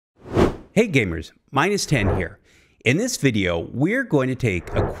Hey gamers, Minus10 here. In this video, we're going to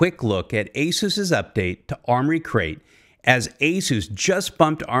take a quick look at Asus's update to Armoury Crate, as Asus just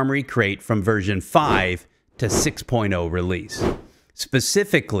bumped Armoury Crate from version 5 to 6.0 release.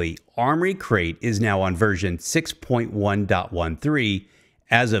 Specifically, Armoury Crate is now on version 6.1.13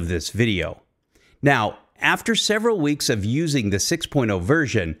 as of this video. Now, after several weeks of using the 6.0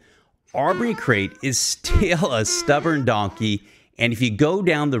 version, Armoury Crate is still a stubborn donkey, and if you go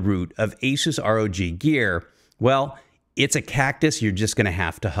down the route of Asus ROG gear, well, it's a cactus you're just going to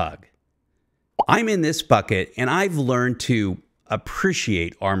have to hug. I'm in this bucket, and I've learned to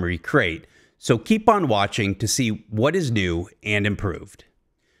appreciate Armoury Crate, so keep on watching to see what is new and improved.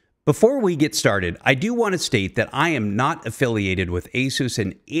 Before we get started, I do want to state that I am not affiliated with Asus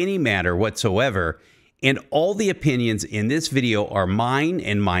in any manner whatsoever, and all the opinions in this video are mine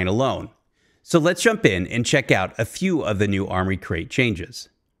and mine alone. So let's jump in and check out a few of the new Armoury Crate changes.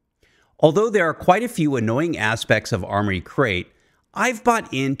 Although there are quite a few annoying aspects of Armoury Crate, I've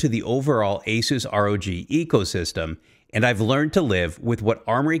bought into the overall Asus ROG ecosystem, and I've learned to live with what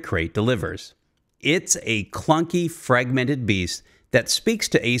Armoury Crate delivers. It's a clunky, fragmented beast that speaks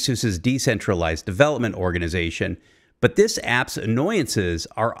to Asus's decentralized development organization, but this app's annoyances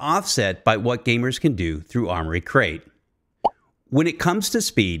are offset by what gamers can do through Armoury Crate. When it comes to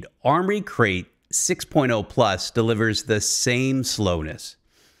speed, Armoury Crate 6.0 Plus delivers the same slowness.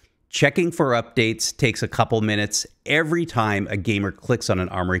 Checking for updates takes a couple minutes every time a gamer clicks on an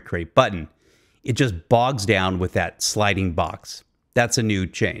Armoury Crate button. It just bogs down with that sliding box. That's a new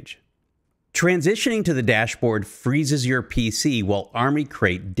change. Transitioning to the dashboard freezes your PC while Armoury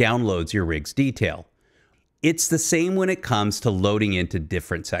Crate downloads your rig's detail. It's the same when it comes to loading into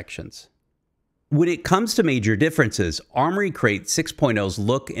different sections. When it comes to major differences, Armoury Crate 6.0's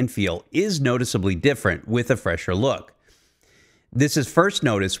look and feel is noticeably different with a fresher look. This is first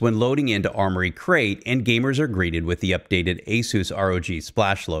noticed when loading into Armoury Crate and gamers are greeted with the updated Asus ROG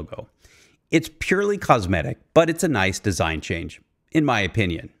splash logo. It's purely cosmetic, but it's a nice design change, in my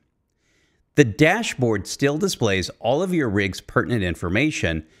opinion. The dashboard still displays all of your rig's pertinent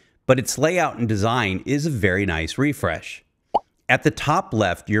information, but its layout and design is a very nice refresh. At the top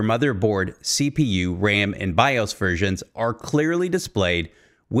left, your motherboard, CPU, RAM, and BIOS versions are clearly displayed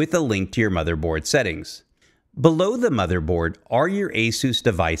with a link to your motherboard settings. Below the motherboard are your Asus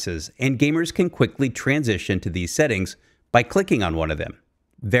devices, and gamers can quickly transition to these settings by clicking on one of them.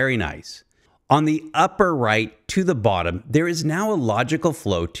 Very nice. On the upper right to the bottom, there is now a logical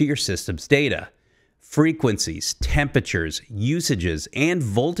flow to your system's data. Frequencies, temperatures, usages, and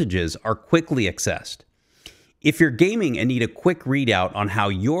voltages are quickly accessed. If you're gaming and need a quick readout on how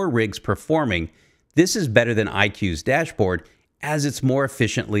your rig's performing, this is better than iQ's dashboard as it's more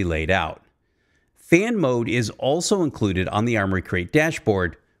efficiently laid out. Fan mode is also included on the Armoury Crate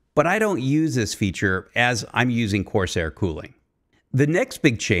dashboard, but I don't use this feature as I'm using Corsair cooling. The next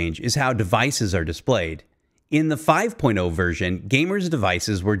big change is how devices are displayed. In the 5.0 version, gamers'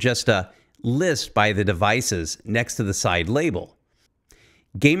 devices were just a list by the devices next to the side label.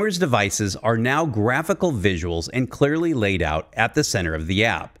 Gamers' devices are now graphical visuals and clearly laid out at the center of the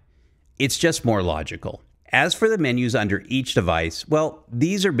app. It's just more logical. As for the menus under each device, well,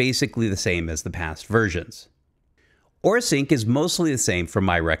 these are basically the same as the past versions. OrSync is mostly the same from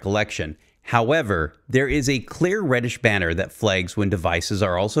my recollection. However, there is a clear reddish banner that flags when devices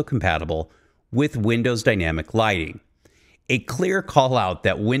are also compatible with Windows Dynamic Lighting. A clear call out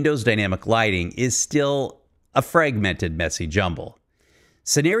that Windows Dynamic Lighting is still a fragmented, messy jumble.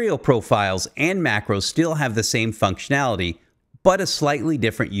 Scenario profiles and macros still have the same functionality, but a slightly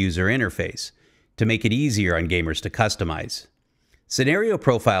different user interface to make it easier on gamers to customize. Scenario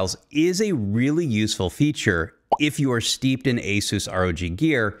profiles is a really useful feature if you are steeped in Asus ROG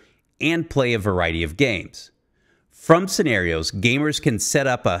gear and play a variety of games. From scenarios, gamers can set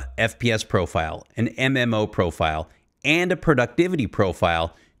up a FPS profile, an MMO profile, and a productivity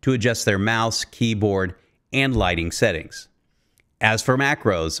profile to adjust their mouse, keyboard, and lighting settings. As for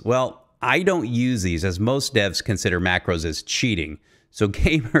macros, well, I don't use these as most devs consider macros as cheating, so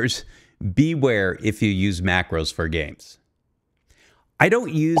gamers, beware if you use macros for games. I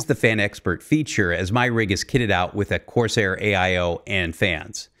don't use the Fan Xpert feature as my rig is kitted out with a Corsair AIO and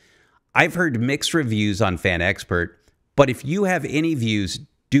fans. I've heard mixed reviews on Fan Xpert, but if you have any views,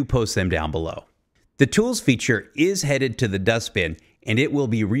 do post them down below. The Tools feature is headed to the dustbin, and it will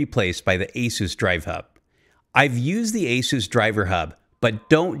be replaced by the Asus DriverHub. I've used the Asus DriverHub, but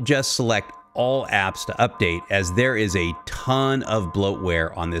don't just select all apps to update, as there is a ton of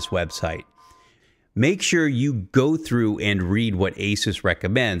bloatware on this website. Make sure you go through and read what Asus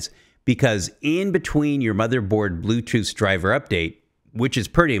recommends, because in between your motherboard Bluetooth driver update, which is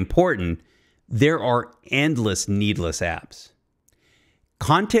pretty important, there are endless needless apps.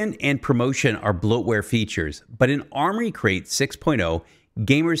 Content and promotion are bloatware features, but in Armoury Crate 6.0,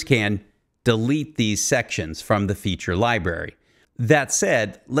 gamers can delete these sections from the feature library. That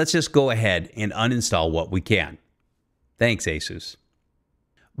said, let's just go ahead and uninstall what we can. Thanks, Asus.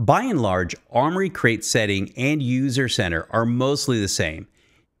 By and large, Armoury Crate setting and user center are mostly the same.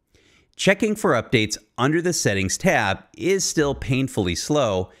 Checking for updates under the Settings tab is still painfully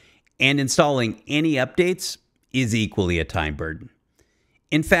slow, and installing any updates is equally a time burden.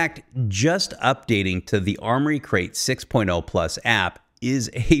 In fact, just updating to the Armoury Crate 6.0 Plus app is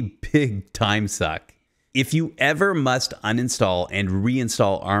a big time suck. If you ever must uninstall and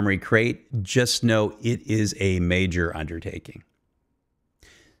reinstall Armoury Crate, just know it is a major undertaking.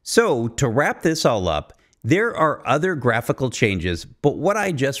 So, to wrap this all up, there are other graphical changes, but what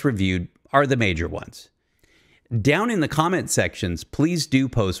I just reviewed are the major ones. Down in the comment sections, please do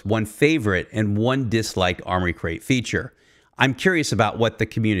post one favorite and one disliked Armoury Crate feature. I'm curious about what the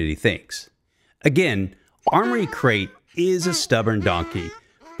community thinks. Again, Armoury Crate is a stubborn donkey,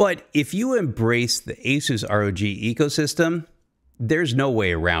 but if you embrace the Asus ROG ecosystem, there's no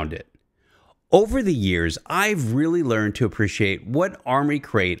way around it. Over the years, I've really learned to appreciate what Armoury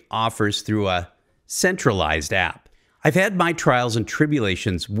Crate offers through a centralized app. I've had my trials and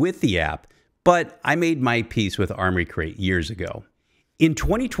tribulations with the app, but I made my peace with Armoury Crate years ago. In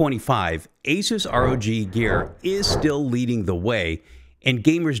 2025, Asus ROG gear is still leading the way, and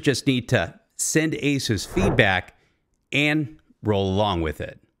gamers just need to send Asus feedback and roll along with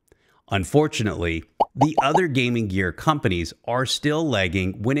it. Unfortunately, the other gaming gear companies are still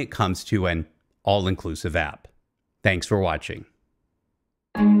lagging when it comes to an all-inclusive app. Thanks for watching.